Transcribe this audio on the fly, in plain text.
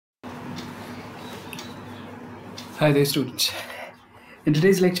Hi there, students. In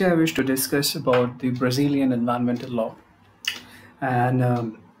today's lecture, I wish to discuss about the Brazilian environmental law, and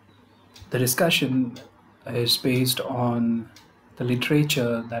the discussion is based on the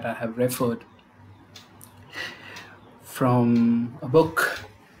literature that I have referred from a book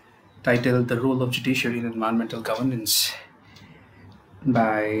titled "The Role of Judiciary in Environmental Governance"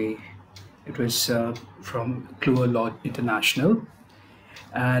 by it was from Clue Law International.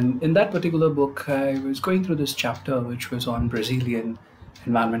 And in that particular book, I was going through this chapter, which was on Brazilian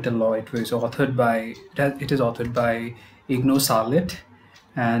environmental law. It is authored by Igno Sarlet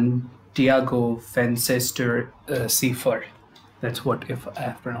and Tiago Fencester Sefer. That's what, if I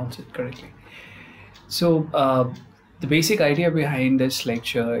have pronounced it correctly. So the basic idea behind this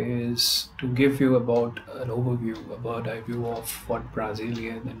lecture is to give you about an overview, about a view of what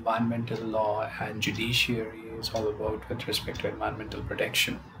Brazilian environmental law and judiciary is all about with respect to environmental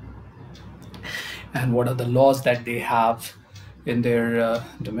protection, and what are the laws that they have in their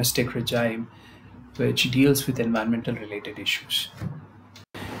domestic regime which deals with environmental related issues.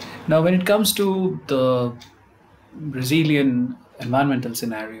 Now, when it comes to the Brazilian environmental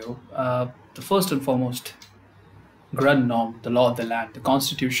scenario, the first and foremost grand norm, the law of the land, the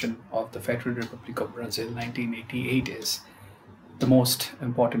Constitution of the Federal Republic of Brazil 1988 is the most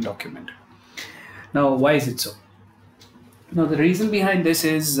important document. Now, why is it so? Now, the reason behind this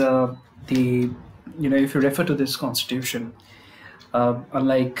is if you refer to this constitution,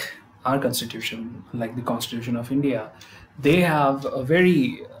 unlike our constitution, unlike the Constitution of India, they have a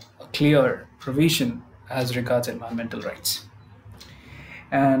very clear provision as regards environmental rights.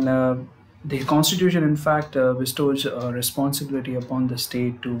 And the Constitution, in fact, bestows a responsibility upon the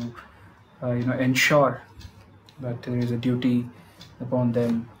state to, ensure that there is a duty upon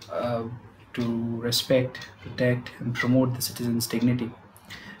them to respect, protect, and promote the citizens' dignity,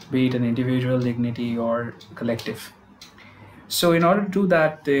 be it an individual dignity or collective. So, in order to do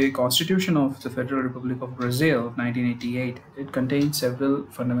that, the Constitution of the Federal Republic of Brazil of 1988, it contains several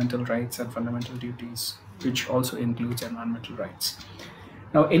fundamental rights and fundamental duties, which also includes environmental rights.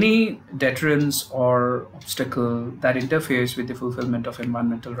 Now, any deterrence or obstacle that interferes with the fulfillment of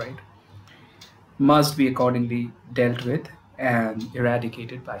environmental right must be accordingly dealt with and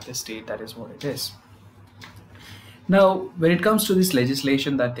eradicated by the state. That is what it is. Now, when it comes to this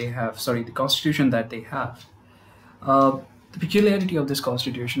legislation that they have, the constitution that they have, the peculiarity of this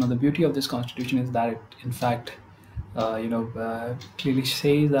constitution, or the beauty of this constitution, is that it, in fact, clearly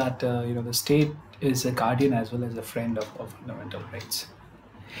says that the state is a guardian as well as a friend of fundamental rights.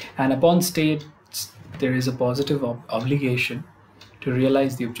 And upon states, there is a positive obligation to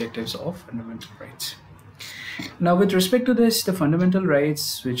realize the objectives of fundamental rights. Now, with respect to this, the fundamental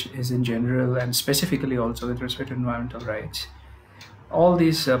rights, which is in general and specifically also with respect to environmental rights, all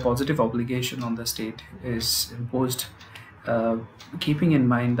these positive obligation on the state is imposed, keeping in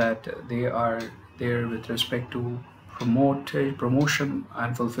mind that they are there with respect to promotion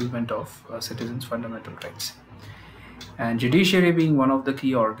and fulfillment of citizens' fundamental rights. And judiciary, being one of the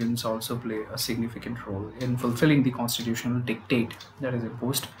key organs, also play a significant role in fulfilling the constitutional dictate that is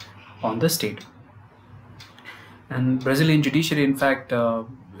imposed on the state. And Brazilian judiciary, in fact,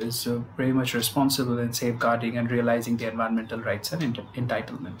 is very much responsible in safeguarding and realizing the environmental rights and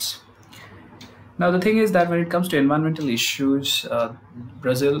entitlements. Now, the thing is that when it comes to environmental issues,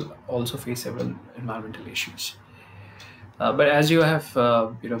 Brazil also faces several environmental issues. But as you have,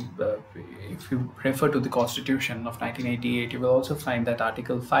 if you refer to the Constitution of 1988, you will also find that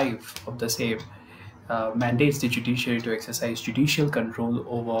Article 5 of the same mandates the judiciary to exercise judicial control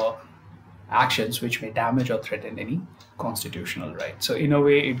over actions which may damage or threaten any constitutional right. So in a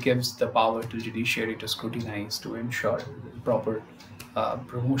way, it gives the power to judiciary to scrutinize, to ensure proper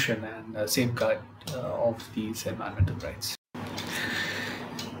promotion and safeguard of these environmental rights.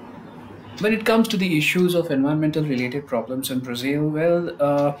 When it comes to the issues of environmental related problems in Brazil,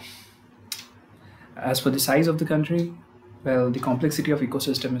 well, as for the size of the country, well, the complexity of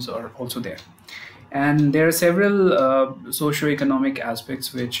ecosystems are also there. And there are several socio-economic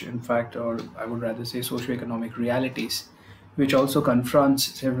aspects which, in fact, or I would rather say socio-economic realities, which also confronts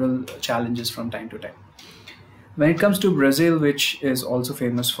several challenges from time to time. When it comes to Brazil, which is also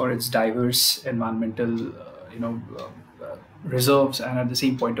famous for its diverse environmental, reserves and at the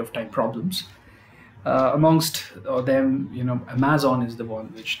same point of time problems, amongst them, Amazon is the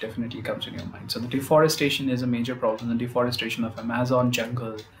one which definitely comes in your mind. So the deforestation is a major problem, the deforestation of Amazon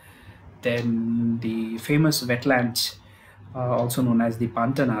jungle, then the famous wetlands, also known as the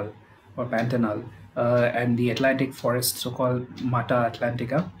Pantanal, and the Atlantic forest, so-called Mata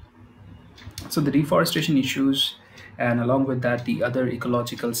Atlantica. So the deforestation issues And along with that, the other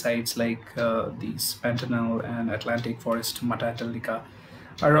ecological sites like the Pantanal and Atlantic forest Mata Atlântica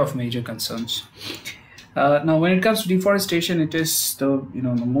are of major concerns. Now, when it comes to deforestation, it is the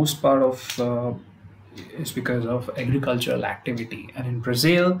most part of is because of agricultural activity, and in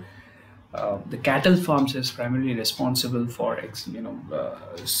Brazil, the cattle farms is primarily responsible for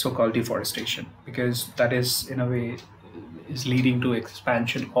so-called deforestation, because that is in a way is leading to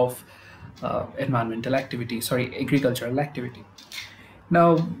expansion of agricultural activity.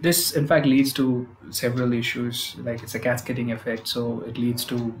 Now, this in fact leads to several issues, like it's a cascading effect. So it leads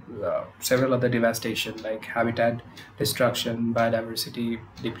to several other devastation, like habitat destruction, biodiversity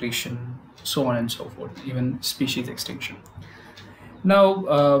depletion, so on and so forth, even species extinction.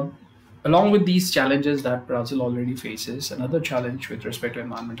 Now, along with these challenges that Brazil already faces, another challenge with respect to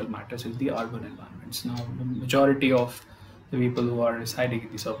environmental matters is the urban environments. Now, the majority of the people who are residing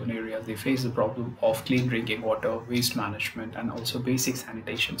in these urban areas, they face the problem of clean drinking water, waste management, and also basic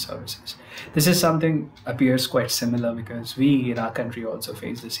sanitation services. This is something appears quite similar because we in our country also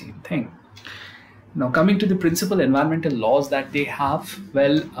face the same thing. Now, coming to the principal environmental laws that they have,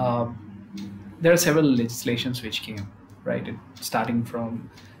 well, there are several legislations which came, right, starting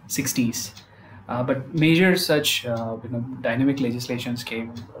from 60s. But major such dynamic legislations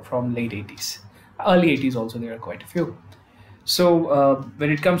came from late 80s. Early 80s also, there are quite a few. So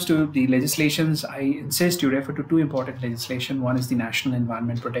when it comes to the legislations, I insist you refer to two important legislation. One is the National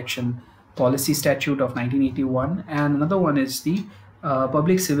Environment Protection Policy Statute of 1981, and another one is the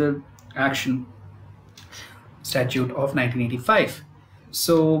Public Civil Action Statute of 1985.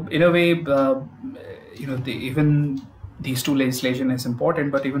 So in a way, even these two legislation is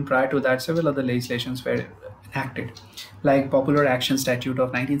important, but even prior to that, several other legislations were enacted, like Popular Action Statute of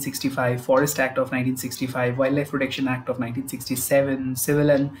 1965, Forest Act of 1965, Wildlife Protection Act of 1967, Civil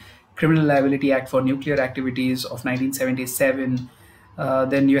and Criminal Liability Act for Nuclear Activities of 1977.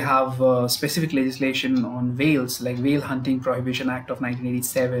 Then you have specific legislation on whales, like Whale Hunting Prohibition Act of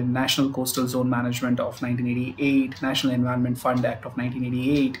 1987, National Coastal Zone Management of 1988, National Environment Fund Act of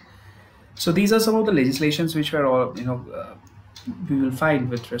 1988. So these are some of the legislations which were all, we will find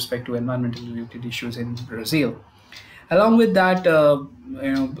with respect to environmental related issues in Brazil. Along with that,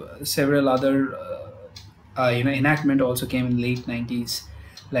 several other enactment also came in late 90s,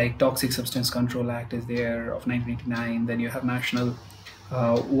 like Toxic Substance Control Act is there of 1989. Then you have National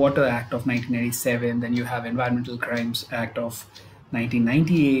Water Act of 1997. Then you have Environmental Crimes Act of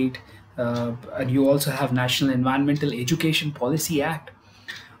 1998. And you also have National Environmental Education Policy Act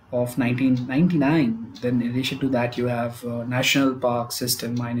of 1999. Then in addition to that, you have National Park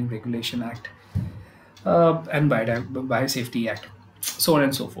System Mining Regulation Act and Biosafety Act, so on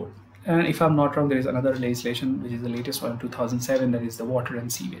and so forth. And if I'm not wrong, there is another legislation which is the latest one, 2007, that is the Water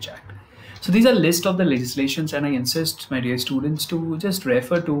and Sewage Act. So these are list of the legislations, and I insist my dear students to just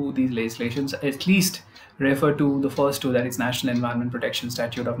refer to these legislations, at least refer to the first two, that is National Environment Protection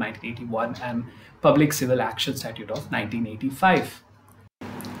Statute of 1981 and Public Civil Action Statute of 1985.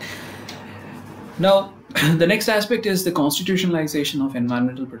 Now, the next aspect is the constitutionalization of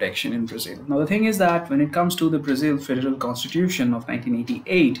environmental protection in Brazil. Now, the thing is that when it comes to the Brazil Federal Constitution of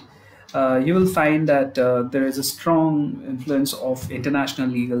 1988, you will find that there is a strong influence of international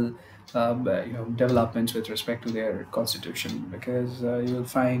legal developments with respect to their constitution, because you will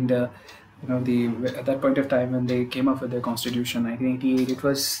find at that point of time when they came up with their constitution, 1988, it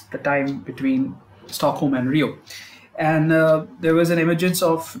was the time between Stockholm and Rio. And there was an emergence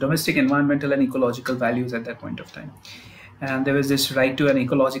of domestic environmental and ecological values at that point of time. And there was this right to an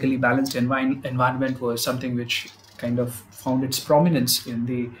ecologically balanced environment was something which kind of found its prominence in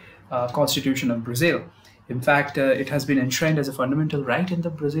the Constitution of Brazil. In fact, it has been enshrined as a fundamental right in the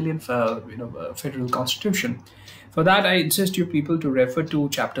Brazilian federal constitution. For that, I insist you people to refer to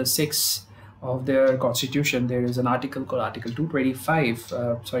Chapter 6 of their constitution. There is an article called Article 225,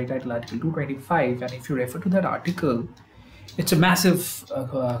 title Article 225, and if you refer to that article, it's a massive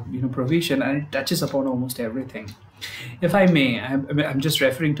provision, and it touches upon almost everything. If I may, I'm just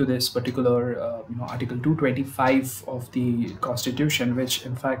referring to this particular Article 225 of the Constitution, which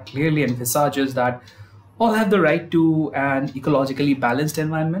in fact clearly envisages that all have the right to an ecologically balanced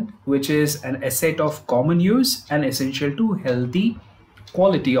environment, which is an asset of common use and essential to healthy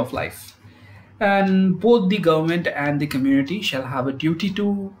quality of life. And both the government and the community shall have a duty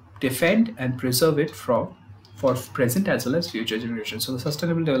to defend and preserve it for present as well as future generations. So the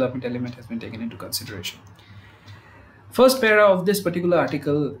sustainable development element has been taken into consideration. First para of this particular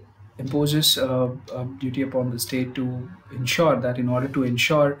article imposes a duty upon the state to ensure that in order to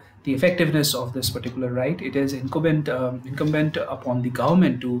ensure the effectiveness of this particular right, it is incumbent upon the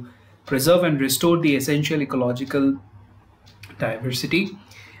government to preserve and restore the essential ecological diversity,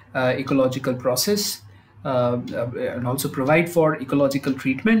 ecological process, and also provide for ecological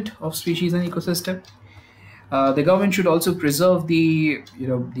treatment of species and ecosystem. The government should also preserve the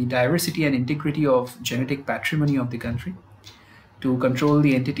diversity and integrity of genetic patrimony of the country, to control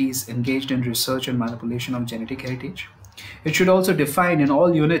the entities engaged in research and manipulation of genetic heritage. It should also define in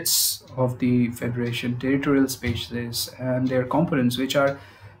all units of the Federation territorial spaces and their components which are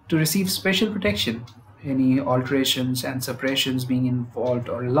to receive special protection. Any alterations and suppressions being involved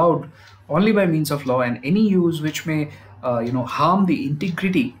or allowed only by means of law, and any use which may harm the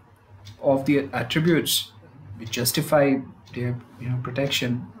integrity of the attributes which justify their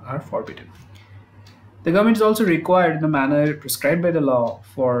protection are forbidden. The government is also required in the manner prescribed by the law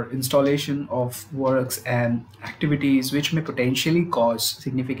for installation of works and activities which may potentially cause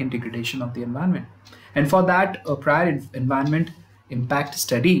significant degradation of the environment. And for that, a prior environment impact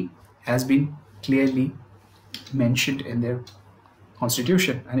study has been clearly mentioned in their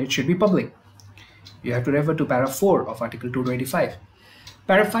constitution, and it should be public. You have to refer to para 4 of Article 225.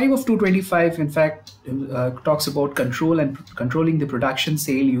 Para 5 of 225, in fact, talks about controlling the production,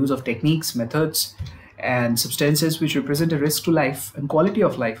 sale, use of techniques, methods, and substances which represent a risk to life and quality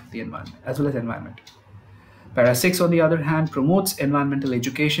of life of the environment, as well as environment. Para 6, on the other hand, promotes environmental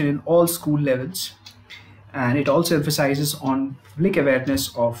education in all school levels, and it also emphasizes on public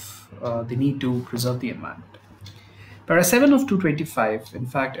awareness of the need to preserve the environment. Para 7 of 225, in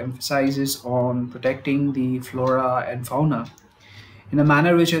fact, emphasizes on protecting the flora and fauna in a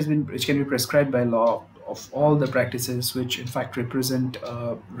manner which can be prescribed by law of all the practices which in fact represent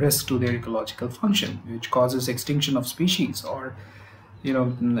a risk to their ecological function, which causes extinction of species, or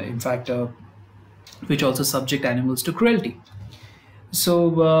in fact which also subject animals to cruelty.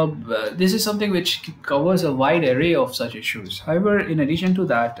 So this is something which covers a wide array of such issues. However, in addition to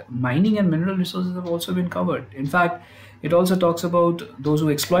that, mining and mineral resources have also been covered. In fact, it also talks about those who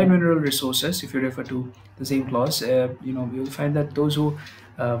exploit mineral resources. If you refer to the same clause, you'll find that those who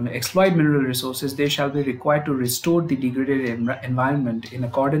exploit mineral resources, they shall be required to restore the degraded environment in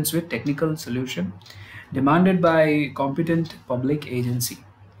accordance with technical solution demanded by competent public agency.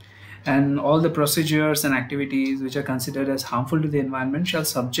 And all the procedures and activities which are considered as harmful to the environment shall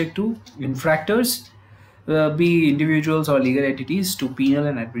subject to infractors, be individuals or legal entities, to penal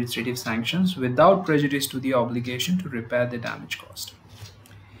and administrative sanctions without prejudice to the obligation to repair the damage caused.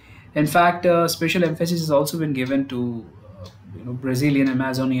 In fact, special emphasis has also been given to Brazilian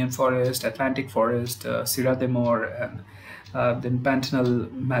Amazonian forest, Atlantic forest, Sierra de Mor, and then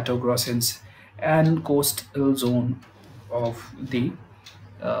Pantanal Mato Grossense, and coastal zone of the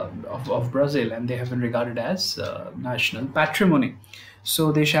of Brazil, and they have been regarded as national patrimony.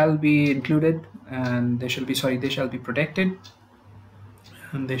 So they shall be included, and they shall be protected,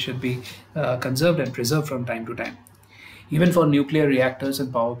 and they should be conserved and preserved from time to time. Even for nuclear reactors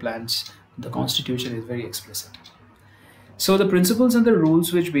and power plants, the constitution is very explicit. So the principles and the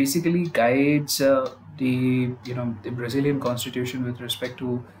rules which basically guides the Brazilian constitution with respect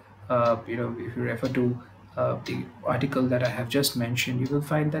to if you refer to the article that I have just mentioned, you will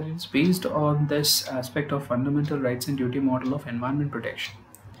find that it's based on this aspect of fundamental rights and duty model of environment protection.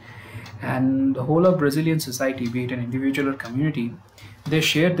 And the whole of Brazilian society, be it an individual or community, they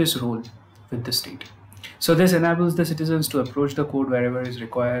share this role with the state. So this enables the citizens to approach the code wherever is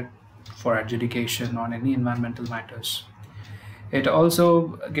required for adjudication on any environmental matters. It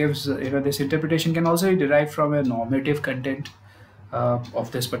also gives, this interpretation can also be derived from a normative content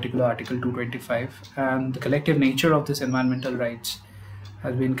of this particular Article 225, and the collective nature of this environmental rights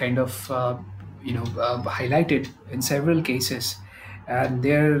has been kind of highlighted in several cases. And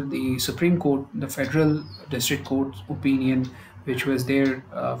there, the Supreme Court, the Federal District Court's opinion, which was there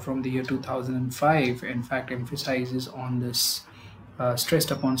from the year 2005, in fact emphasizes on this,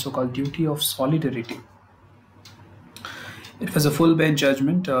 stressed upon so-called duty of solidarity. It was a full bench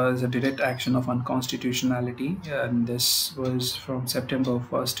judgment as a direct action of unconstitutionality, and this was from September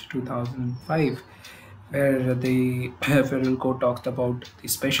 1st, 2005, where the federal court talked about the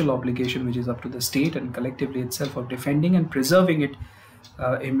special obligation which is up to the state and collectively itself of defending and preserving it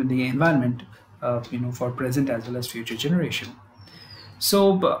in the environment, for present as well as future generation.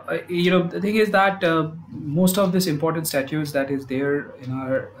 So, the thing is that most of this important statutes that is there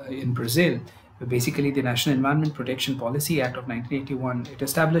in Brazil, basically the National Environment Protection Policy Act of 1981, it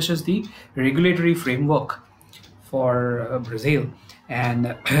establishes the regulatory framework for Brazil.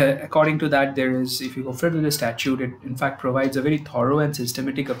 And according to that, there is, if you go further to the statute, it in fact provides a very thorough and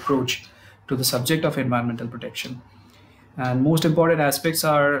systematic approach to the subject of environmental protection. And most important aspects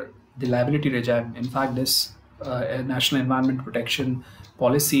are the liability regime. In fact, this National Environment Protection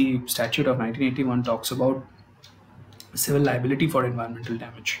policy statute of 1981 talks about civil liability for environmental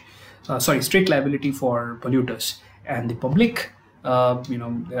damage. Strict liability for polluters. And the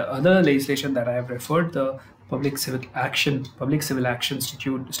the other legislation that I have referred, the Public Civil Action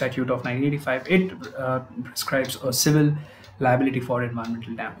Statute of 1985, it prescribes a civil liability for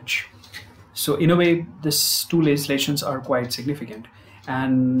environmental damage. So in a way, these two legislations are quite significant.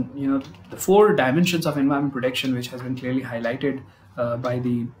 And the four dimensions of environment protection, which has been clearly highlighted by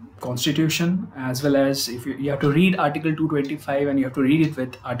the Constitution, as well as if you have to read Article 225 and you have to read it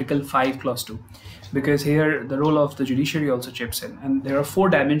with Article 5 Clause 2, because here the role of the judiciary also chips in, and there are four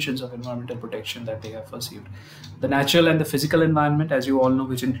dimensions of environmental protection that they have perceived: the natural and the physical environment, as you all know,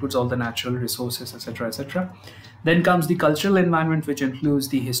 which includes all the natural resources, etc., etc. Then comes the cultural environment, which includes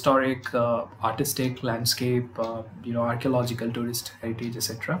the historic, artistic, landscape, archaeological, tourist heritage,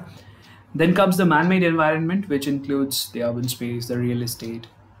 etc. Then comes the man-made environment, which includes the urban space, the real estate.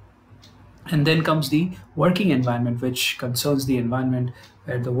 And then comes the working environment, which concerns the environment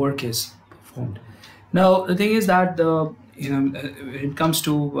where the work is performed. Now, the thing is that when it comes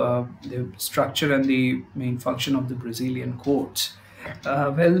to the structure and the main function of the Brazilian courts,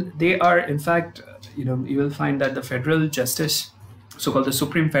 they are in fact, you will find that the federal justice, so-called the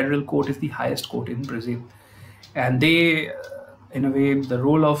Supreme Federal Court, is the highest court in Brazil, and they, in a way, the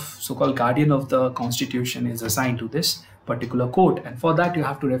role of so-called guardian of the Constitution is assigned to this particular court, and for that you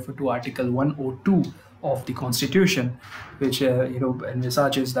have to refer to Article 102 of the Constitution, which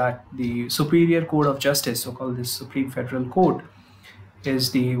envisages that the Superior Court of Justice, so-called the Supreme Federal Court,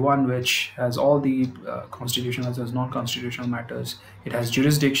 is the one which has all the constitutional as well as non-constitutional matters. It has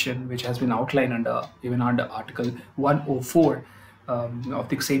jurisdiction, which has been outlined under Article 104 of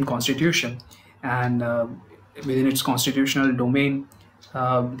the same Constitution, and within its constitutional domain,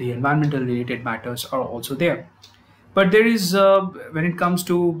 the environmental related matters are also there. But there is, when it comes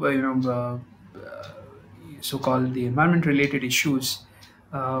to so-called the environment related issues,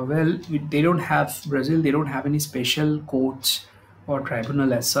 they don't have, Brazil, they don't have any special courts or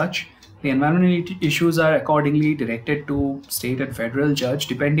tribunal as such. The environmental issues are accordingly directed to state and federal judge,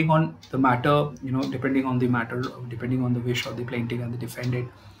 depending on the matter, depending on the wish of the plaintiff and the defendant.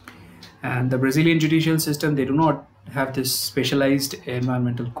 And the Brazilian judicial system, they do not have this specialized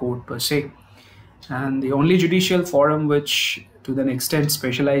environmental court per se. And the only judicial forum which to an extent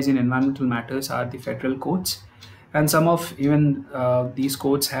specialize in environmental matters are the federal courts. And some of even these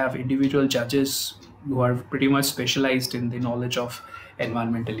courts have individual judges who are pretty much specialized in the knowledge of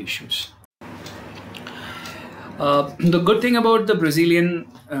environmental issues. The good thing about the Brazilian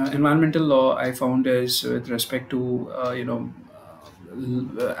environmental law, I found, is with respect to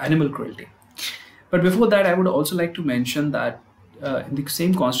animal cruelty. But before that, I would also like to mention that in the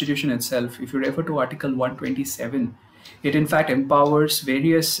same Constitution itself, if you refer to Article 127, it in fact empowers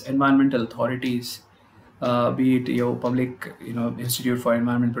various environmental authorities, be it your public, Institute for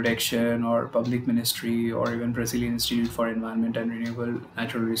Environment Protection, or Public Ministry, or even Brazilian Institute for Environment and Renewable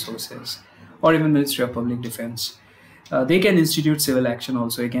Natural Resources, or even Ministry of Public Defense. They can institute civil action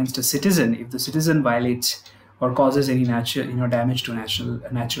also against a citizen if the citizen violates or causes any damage to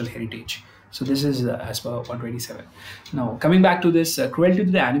natural heritage. So this is as per 127. Now, coming back to this cruelty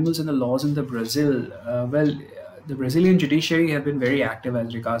to the animals and the laws in the Brazil, the Brazilian judiciary have been very active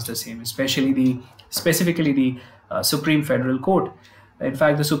as regards the same, specifically the Supreme Federal Court. In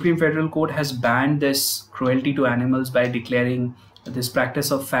fact, the Supreme Federal Court has banned this cruelty to animals by declaring this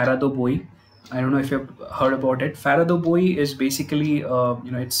practice of fara do boi. I don't know if you've heard about it. Fara do boi is basically,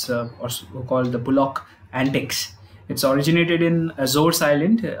 it's called the bullock antics. It's originated in Azores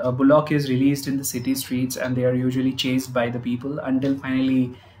Island. A bullock is released in the city streets and they are usually chased by the people until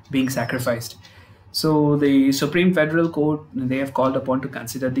finally being sacrificed. So the Supreme Federal Court, they have called upon to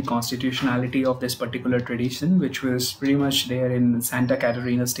consider the constitutionality of this particular tradition, which was pretty much there in Santa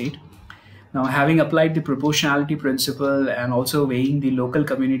Catarina state. Now, having applied the proportionality principle and also weighing the local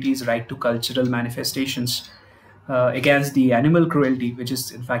community's right to cultural manifestations against the animal cruelty, which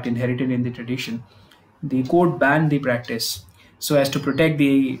is in fact inherited in the tradition, the court banned the practice so as to protect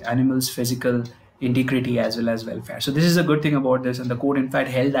the animal's physical integrity as well as welfare. So this is a good thing about this, and the court in fact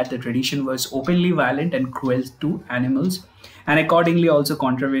held that the tradition was openly violent and cruel to animals, and accordingly also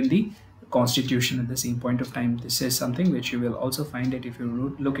contravened the Constitution at the same point of time. This is something which you will also find it if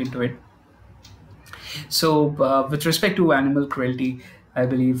you look into it. So with respect to animal cruelty, I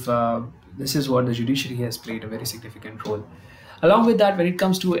believe this is what the judiciary has played a very significant role. Along with that, when it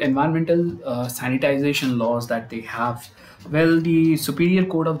comes to environmental sanitization laws that they have, well, the Superior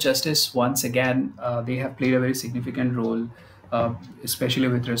Court of Justice, once again, they have played a very significant role, especially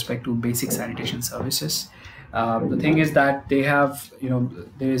with respect to basic sanitation services. The thing is that they have,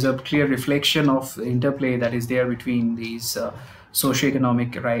 there is a clear reflection of the interplay that is there between these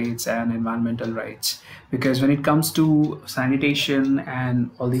socioeconomic rights and environmental rights. Because when it comes to sanitation and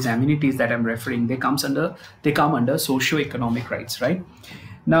all these amenities that I'm referring, they come under socioeconomic rights, right?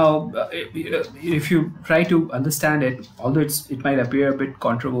 Now, if you try to understand it, although it might appear a bit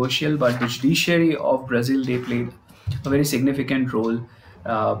controversial, but the judiciary of Brazil, they played a very significant role,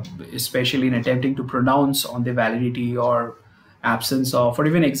 especially in attempting to pronounce on the validity or absence of, or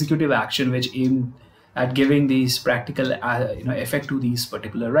even executive action which aimed at giving these practical, effect to these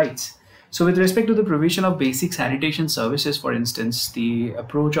particular rights. So, with respect to the provision of basic sanitation services, for instance, the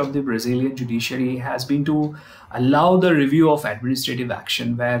approach of the Brazilian judiciary has been to allow the review of administrative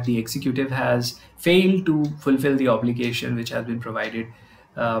action where the executive has failed to fulfill the obligation which has been provided,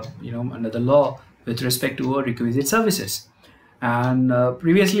 under the law with respect to requisite services. And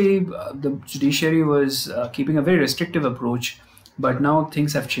previously, the judiciary was keeping a very restrictive approach, but now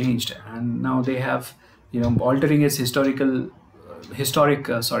things have changed, and now they have, altering its historic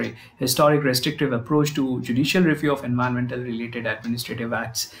restrictive approach to judicial review of environmental related administrative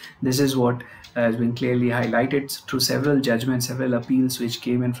acts. This is what has been clearly highlighted through several judgments, several appeals which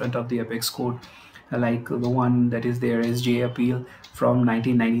came in front of the apex court, like the one that is there, SJ appeal from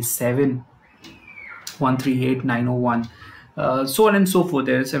 1997, 138901, so on and so forth.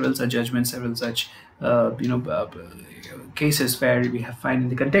 There are several such judgments, several such cases where we have find in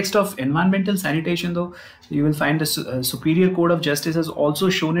the context of environmental sanitation, though, you will find the Superior Court of Justice has also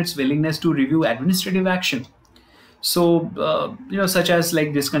shown its willingness to review administrative action. So, such as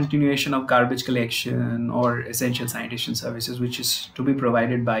like discontinuation of garbage collection or essential sanitation services, which is to be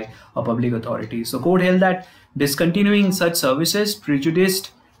provided by a public authority. So, court held that discontinuing such services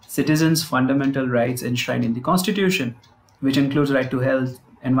prejudiced citizens' fundamental rights enshrined in the Constitution, which includes right to health,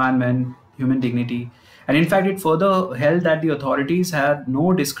 environment, human dignity. And in fact, it further held that the authorities had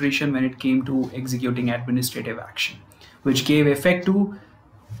no discretion when it came to executing administrative action, which gave effect to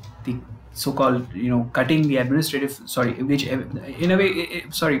the so-called, cutting the administrative, which in a way,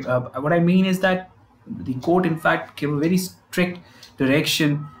 what I mean is that the court in fact gave a very strict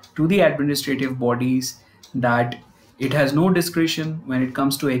direction to the administrative bodies that it has no discretion when it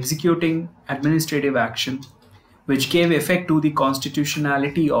comes to executing administrative action, which gave effect to the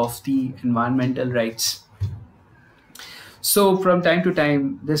constitutionality of the environmental rights. So from time to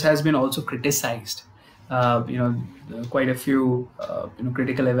time, this has been also criticized. Quite a few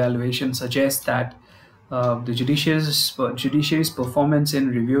critical evaluations suggest that the judiciary's performance in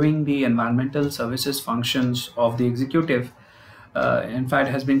reviewing the environmental services functions of the executive, in fact,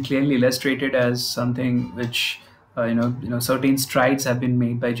 has been clearly illustrated as something which certain strides have been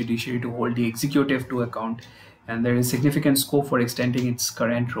made by judiciary to hold the executive to account, and there is significant scope for extending its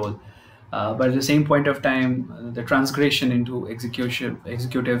current role. But at the same point of time, the transgression into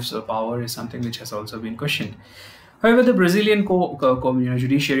executive's power is something which has also been questioned. However, the Brazilian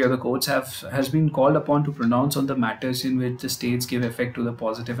judiciary or the courts has been called upon to pronounce on the matters in which the states give effect to the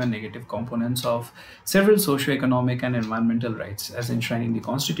positive and negative components of several socio-economic and environmental rights as enshrined in the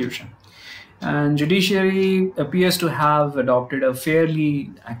Constitution. And judiciary appears to have adopted a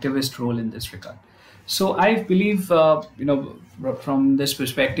fairly activist role in this regard. So I believe, from this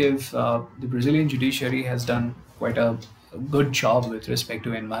perspective, the Brazilian judiciary has done quite a good job with respect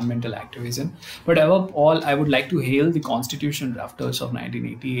to environmental activism. But above all, I would like to hail the Constitution drafters of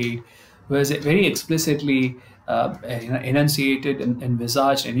 1988, who has very explicitly enunciated and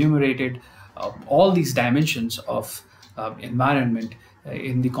envisaged, enumerated all these dimensions of environment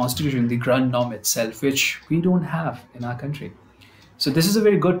in the Constitution, the Grand Norm itself, which we don't have in our country. So this is a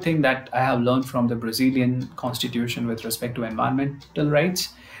very good thing that I have learned from the Brazilian Constitution with respect to environmental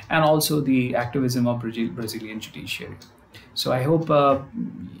rights and also the activism of Brazilian judiciary. So I hope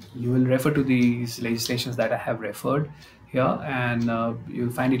you will refer to these legislations that I have referred here, and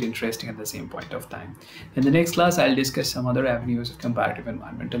you'll find it interesting at the same point of time. In the next class, I'll discuss some other avenues of comparative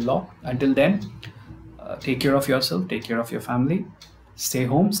environmental law. Until then, take care of yourself, take care of your family, stay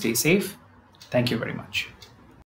home, stay safe. Thank you very much.